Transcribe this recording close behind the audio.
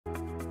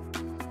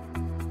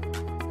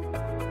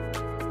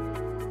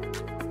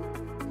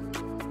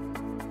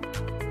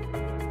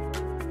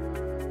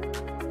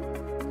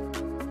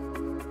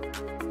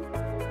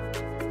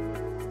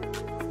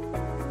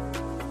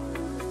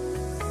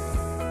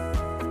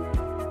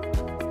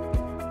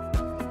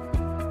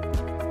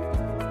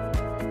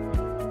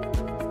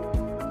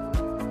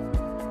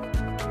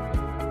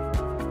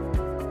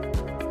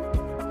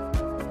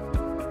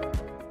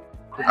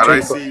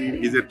RIC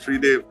is a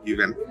 3-day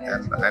event,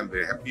 and I'm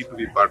very happy to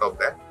be part of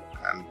that.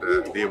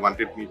 And they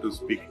wanted me to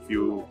speak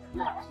few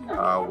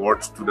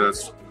words to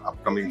the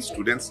upcoming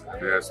students.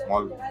 They are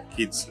small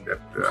kids that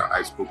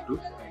I spoke to.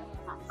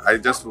 I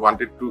just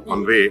wanted to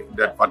convey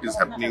that what is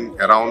happening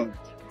around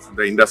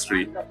the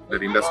industry.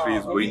 That industry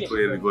is going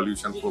through a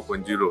revolution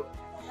 4.0,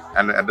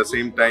 and at the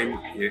same time,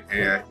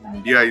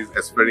 India is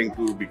aspiring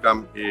to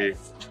become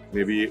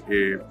maybe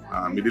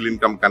a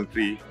middle-income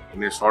country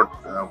in a short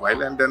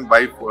while, and then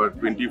by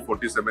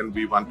 2047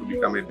 we want to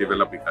become a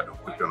developed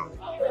economy.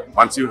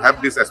 Once you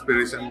have this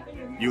aspiration,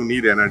 you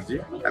need energy,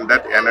 and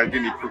that energy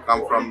needs to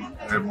come from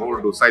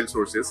more docile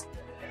sources,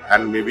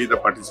 and maybe the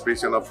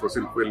participation of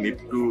fossil fuel need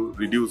to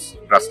reduce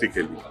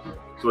drastically.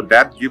 So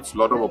that gives a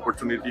lot of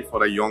opportunity for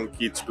the young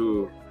kids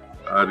to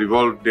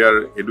revolve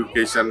their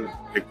education,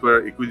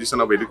 acquisition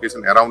of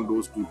education around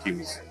those two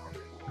themes.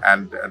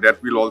 And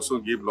that will also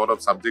give a lot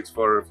of subjects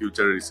for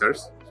future research.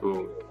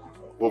 So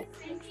hope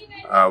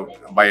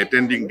by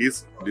attending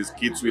this, these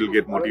kids will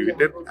get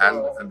motivated,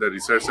 and the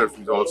researchers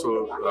will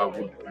also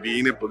would be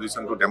in a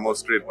position to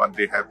demonstrate what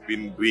they have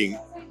been doing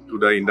to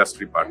the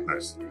industry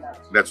partners.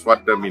 That's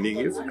what the meaning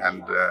is,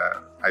 and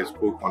I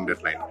spoke on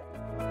that line.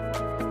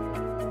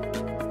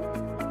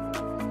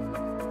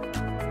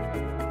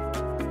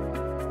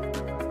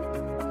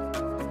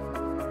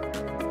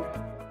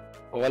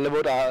 All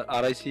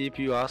about RIC, if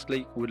you ask,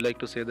 would like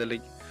to say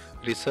that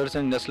Research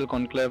and Industrial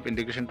Conclave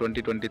Integration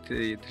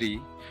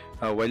 2023,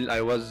 while I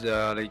was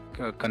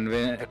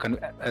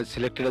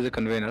selected as a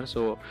convener.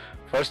 So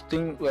first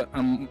thing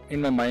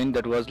in my mind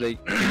that was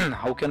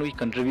how can we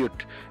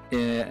contribute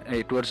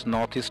towards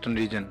northeastern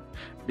region,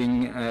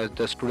 being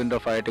the student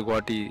of IIT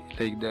Guwahati,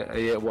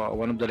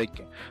 one of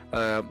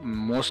the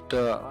most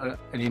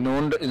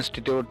renowned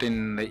institute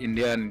in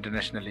India and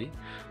internationally.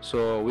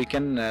 So we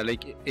can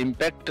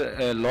impact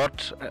a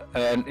lot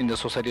in the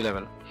society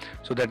level.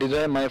 So that is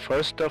why my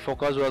first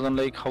focus was on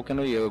how can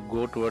we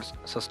go towards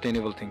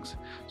sustainable things.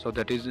 So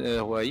that is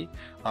why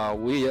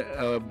we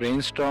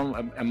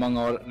brainstorm among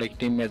our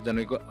teammates. Then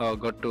we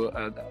got to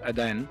at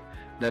the end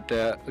that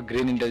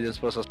green intelligence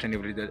for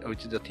sustainability,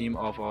 which is the theme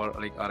of our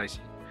RIC.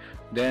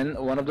 Then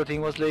one of the thing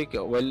was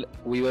while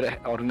we were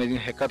organizing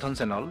hackathons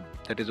and all,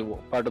 that is a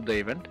part of the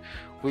event,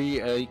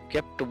 we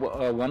kept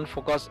one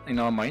focus in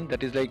our mind,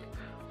 that is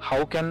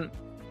how can,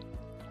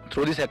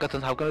 through these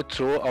hackathons, how can we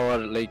throw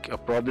our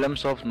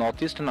problems of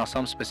Northeast and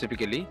Assam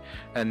specifically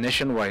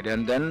nationwide,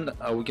 and then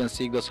we can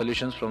seek the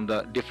solutions from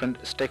the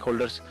different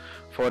stakeholders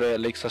for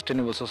a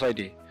sustainable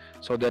society.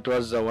 So that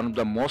was one of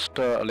the most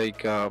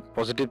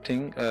positive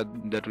thing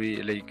that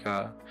we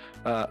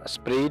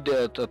sprayed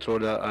through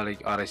the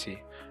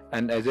RIC.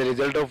 And as a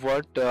result of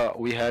what,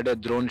 we had a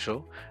drone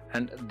show,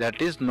 and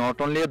that is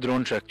not only a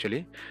drone show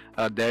actually.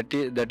 That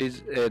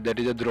is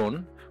a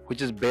drone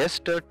which is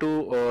based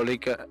to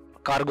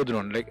cargo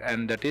drone,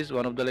 and that is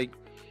one of the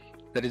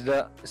that is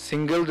the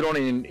single drone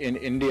in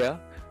India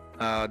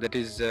that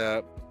is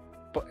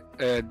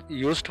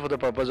used for the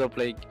purpose of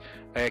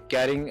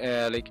carrying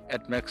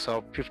at max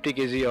of 50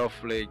 kg of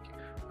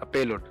a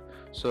payload.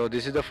 So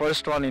this is the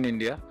first one in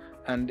India.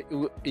 And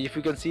if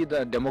you can see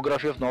the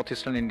demography of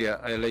northeastern India,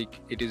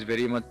 it is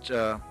very much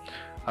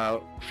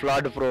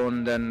flood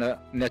prone, then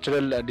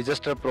natural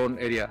disaster prone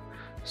area.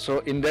 So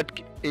in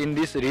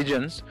these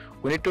regions,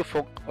 we need to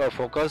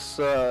focus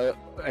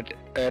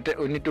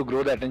we need to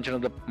grow the attention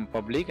of the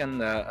public and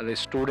the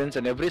students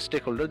and every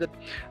stakeholder that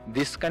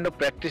this kind of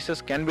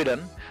practices can be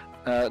done.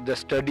 The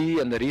study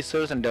and the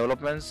research and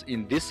developments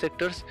in these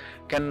sectors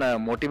can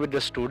motivate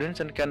the students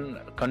and can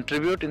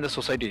contribute in the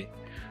society.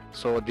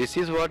 So this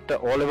is what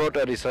all about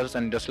a Research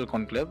and Industrial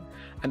Conclave,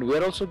 and we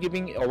are also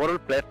giving overall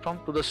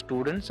platform to the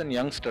students and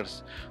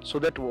youngsters, so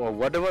that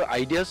whatever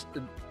ideas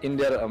in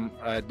their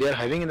they are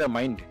having in their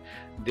mind,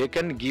 they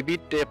can give it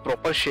a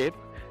proper shape,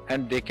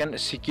 and they can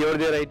secure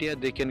their idea,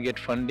 they can get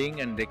funding,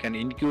 and they can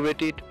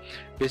incubate it.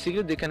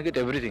 Basically they can get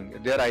everything.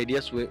 Their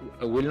ideas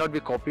will not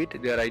be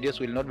copied, their ideas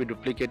will not be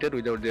duplicated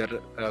without their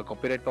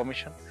copyright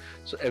permission.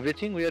 So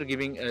everything we are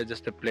giving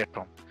just a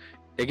platform.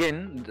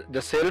 Again,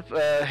 the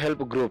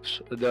self-help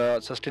groups, the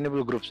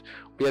sustainable groups,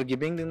 we are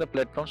giving them the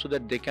platform so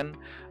that they can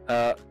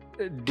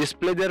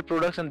display their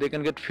products and they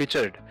can get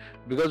featured,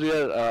 because we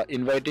are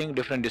inviting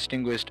different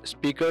distinguished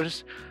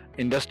speakers,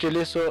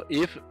 industrialists. So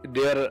if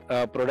their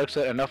products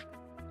are enough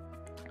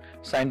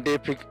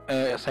scientific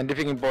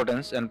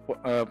importance and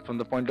from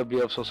the point of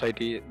view of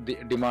society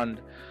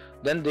demand,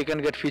 then they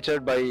can get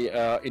featured by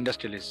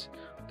industrialists.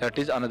 That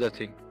is another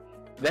thing.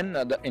 Then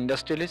the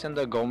industrialists and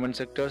the government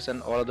sectors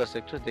and all other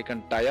sectors, they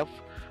can tie up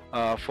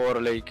for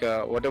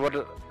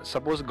whatever.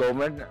 Suppose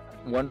government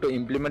want to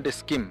implement a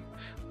scheme,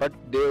 but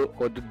they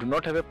do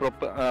not have a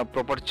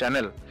proper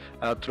channel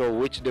through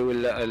which they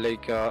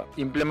will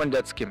implement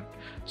that scheme.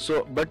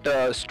 So but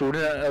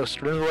students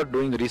who are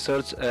doing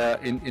research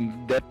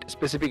in that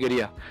specific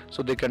area,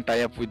 so they can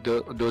tie up with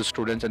those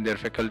students and their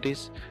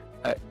faculties.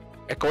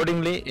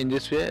 Accordingly, in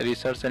this way,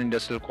 Research and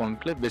Industrial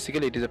Conclave,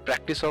 basically it is a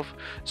practice of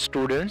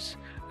students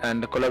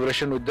and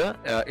collaboration with the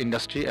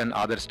industry and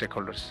other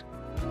stakeholders.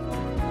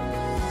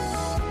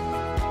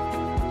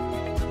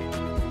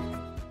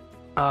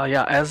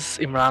 Yeah, as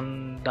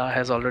Imran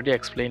has already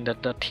explained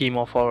that the theme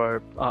of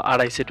our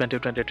RIC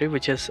 2023,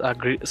 which is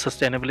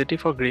sustainability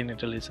for green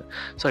intelligence.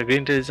 So green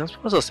intelligence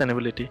for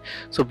sustainability.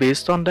 So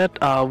based on that,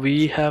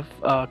 we have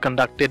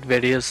conducted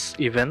various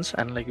events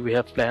and like we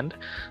have planned.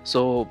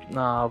 So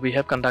we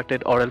have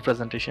conducted oral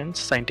presentations,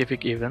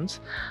 scientific events,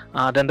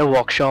 then the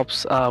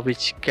workshops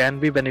which can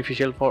be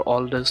beneficial for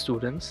all the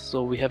students.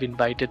 So we have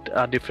invited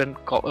different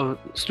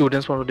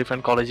students from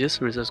different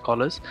colleges, research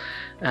scholars,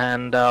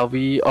 and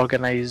we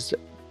organized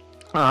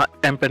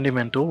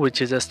Emprendimento,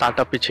 which is a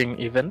startup pitching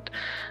event.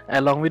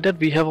 Along with that,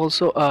 we have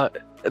also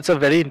it's a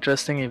very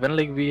interesting event.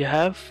 Like we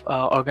have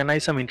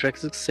organized some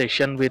interactive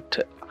session with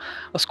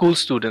school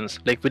students,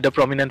 like with the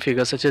prominent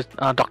figures such as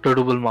Dr.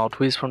 Rubelmouth,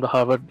 who is from the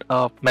Harvard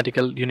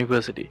Medical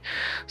University.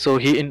 So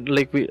he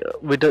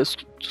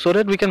so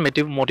that we can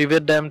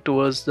motivate them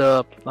towards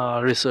the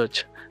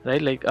research.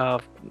 Right, like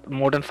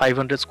more than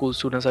 500 school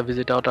students have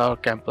visited our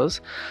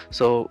campus.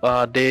 So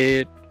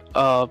they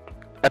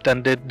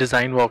attended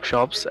design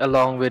workshops.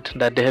 Along with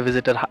that, they have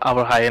visited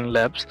our high-end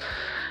labs,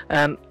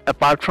 and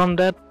apart from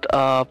that,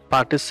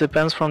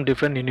 participants from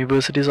different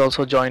universities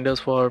also joined us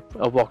for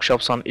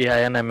workshops on AI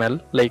and ML.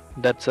 Like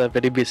that's a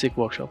very basic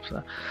workshops.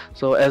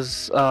 So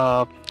as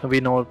we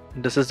know,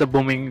 this is the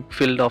booming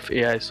field of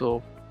AI,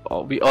 so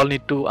we all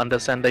need to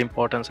understand the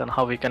importance and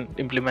how we can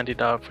implement it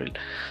in our field.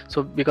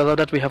 So because of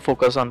that, we have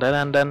focused on that.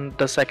 And then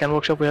the second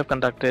workshop we have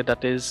conducted,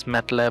 that is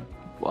MATLAB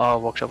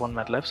workshop on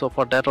MATLAB. So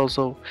for that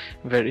also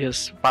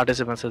various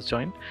participants has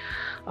joined.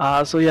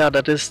 So yeah,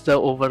 that is the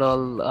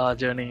overall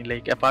journey.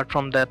 Like apart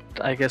from that,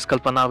 I guess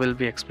Kalpana will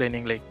be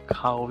explaining like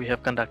how we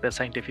have conducted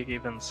scientific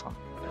events on.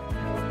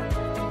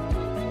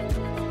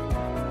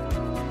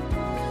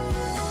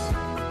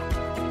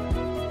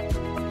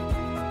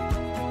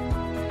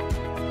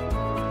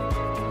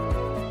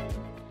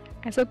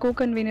 As a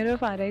co-convener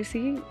of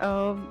RIC,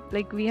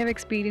 like we have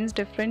experienced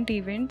different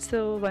events.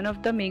 So one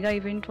of the mega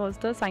event was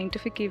the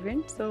scientific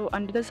event. So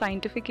under the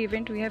scientific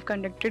event, we have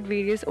conducted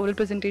various oral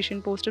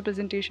presentation, poster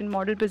presentation,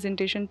 model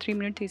presentation,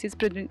 3-minute thesis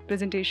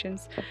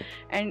presentations.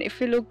 And if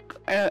you look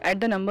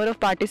at the number of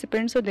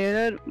participants, so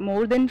there are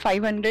more than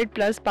 500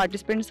 plus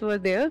participants were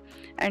there.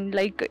 And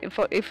like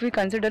if we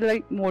consider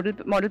like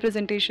model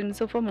presentation,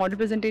 so for model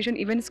presentation,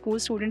 even school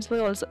students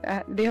were also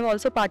they have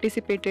also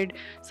participated.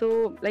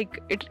 So like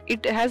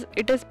it has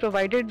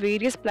provided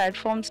various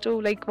platforms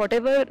to like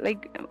whatever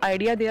like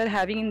idea they are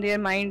having in their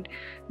mind,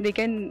 they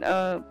can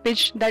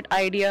pitch that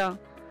idea.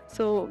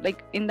 So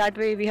like in that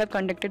way we have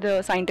conducted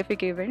the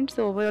scientific event.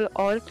 So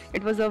overall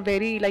it was a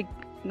very like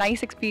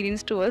nice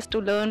experience to us to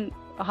learn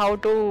how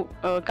to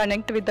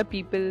connect with the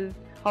people,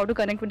 how to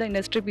connect with the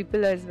industry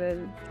people as well.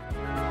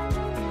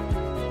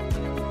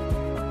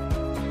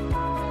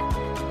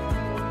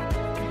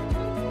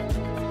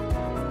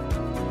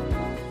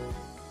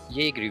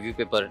 ये एक review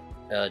paper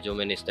जो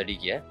मैंने study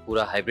किया है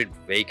पूरा hybrid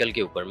vehicle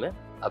के ऊपर में,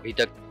 अभी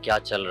तक क्या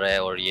चल रहा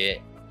है और ये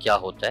क्या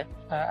होता है.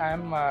 आई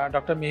एम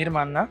डॉक्टर मिहिर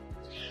मान्ना.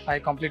 आई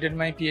completed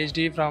my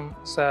PhD from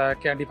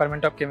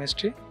Department of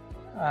Chemistry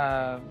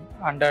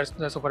under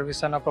the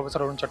supervision of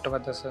Professor Arun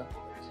Chattopadhyay sir.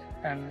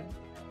 And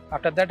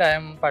after that I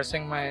am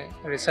pursuing my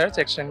research,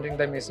 extending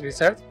the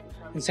research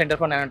in Center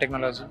for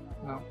Nanotechnology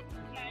now.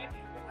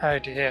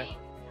 IIT here.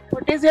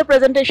 What is your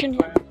presentation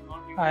here?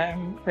 I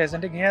am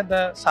presenting here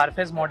the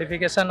surface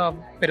modification of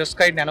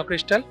perovskite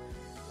nanocrystal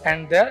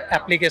and their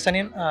application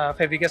in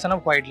fabrication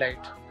of white light.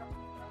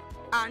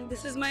 And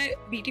this is my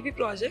BTP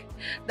project,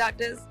 that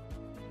is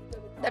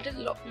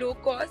low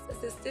cost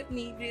assistive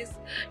knee brace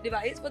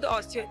device for the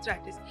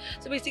osteoarthritis.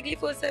 So basically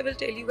first I will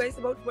tell you guys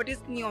about what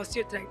is knee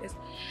osteoarthritis.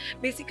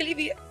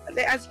 Basically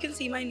as you can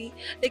see my knee,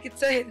 like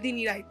it's a healthy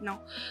knee right now.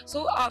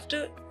 So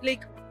after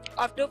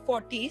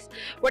 40s,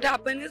 what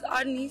happens is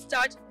our knee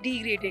starts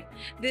degrading.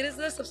 There is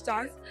a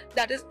substance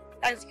that is,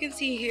 as you can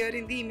see here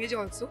in the image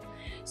also.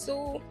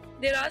 So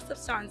there are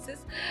substances,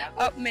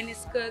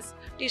 meniscus,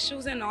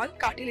 tissues and all,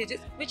 cartilages,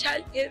 which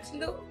helps in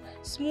the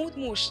smooth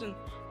motion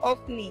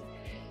of knee.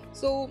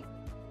 So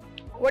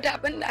what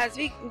happens as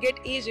we get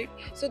aged,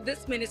 so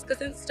this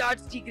meniscus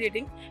starts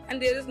degrading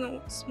and there is no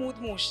smooth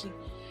motion.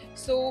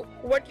 So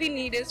what we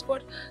need is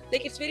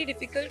it's very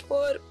difficult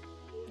for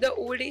the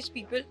old age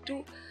people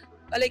to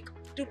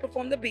to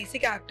perform the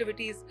basic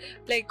activities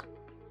like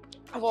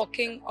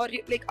walking or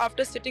like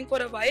after sitting for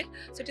a while,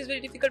 so it is very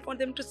difficult for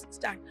them to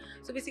stand.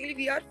 So basically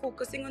we are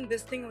focusing on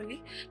this thing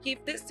only.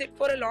 If they sit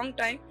for a long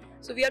time,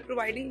 so we are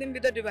providing them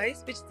with a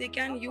device which they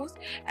can use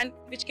and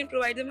which can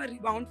provide them a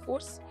rebound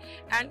force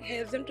and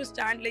helps them to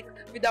stand like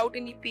without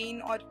any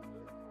pain or.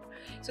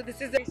 So this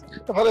is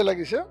the ভালে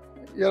লাগিছে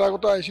ইয়াৰ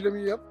আগতে আহিছিল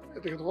আমি ইয়াত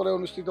তেখেতসকলে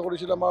অনুষ্ঠিত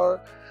কৰিছিল আমাৰ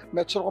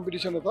মেথছৰ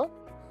কম্পিটিশ্যন এটা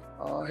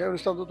সেই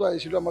অনুষ্ঠানটোতো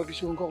আহিছিল আমাৰ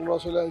কিছু সংখ্যক ল'ৰা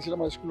ছোৱালী আহিছিল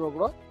আমাৰ স্কুলৰ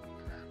পৰা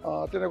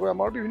তেনেকৈ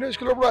আমাৰ বিভিন্ন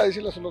স্কুলৰ পৰা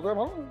আহিছিল আচলতে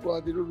আমাৰ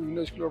গুৱাহাটীৰ বিভিন্ন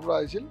স্কুলৰ পৰা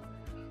আহিছিল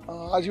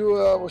আজিও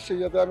অৱশ্যে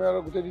ইয়াতে আমি আৰু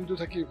গোটেই দিনটো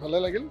থাকি ভালে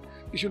লাগিল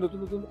কিছু নতুন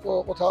নতুন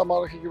কথা আমাৰ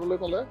শিকিবলৈ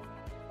পালে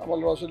আমাৰ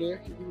ল'ৰা ছোৱালীয়ে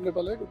শিকিবলৈ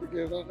পালে গতিকে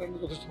তাৰ কাৰণে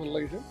যথেষ্ট ভাল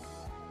লাগিছে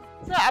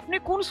স্যাৰ আপুনি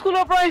কোন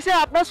স্কুলৰ পৰা আহিছে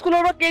আপোনাৰ স্কুলৰ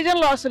পৰা কেইজন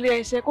ল'ৰা ছোৱালী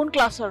আহিছে কোন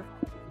ক্লাছৰ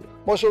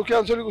মই চৌকীয়া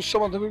আঞ্চলিক উচ্চ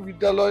মাধ্যমিক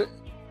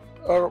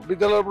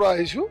বিদ্যালয়ৰ পৰা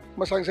আহিছোঁ।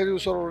 মই চাংচাৰীৰ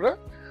ওচৰৰে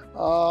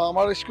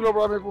আমাৰ স্কুলৰ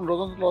পৰা আমি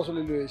 15জন ল'ৰা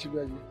ছোৱালী লৈ আহিছিলোঁ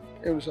আজি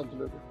এই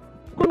অনুষ্ঠানটোলৈ।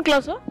 কোন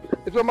ক্লাছৰ?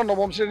 এইটো আমাৰ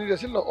নৱম শ্ৰেণীৰ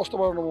আছিল, অষ্টম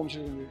আৰু নৱম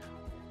শ্ৰেণীৰ।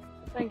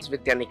 Thanks.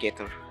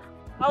 Vidyaniketan.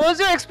 How was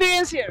your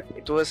experience here?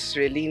 It was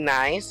really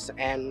nice,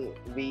 and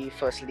we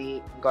firstly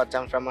got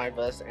down from our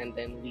bus and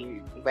then we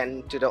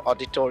went to the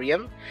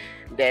auditorium.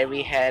 There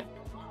we had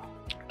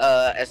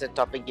as a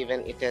topic given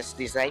it as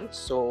design,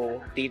 so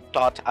they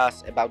taught us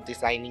about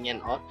designing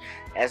and all,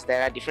 as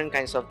there are different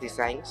kinds of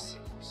designs.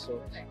 So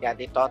yeah,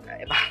 they taught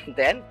about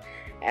that.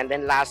 And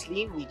then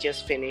lastly, we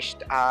just finished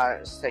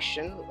our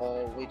session,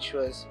 which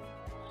was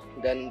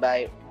done by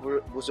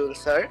Buzun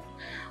sir.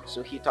 So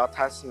he taught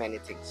us many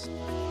things.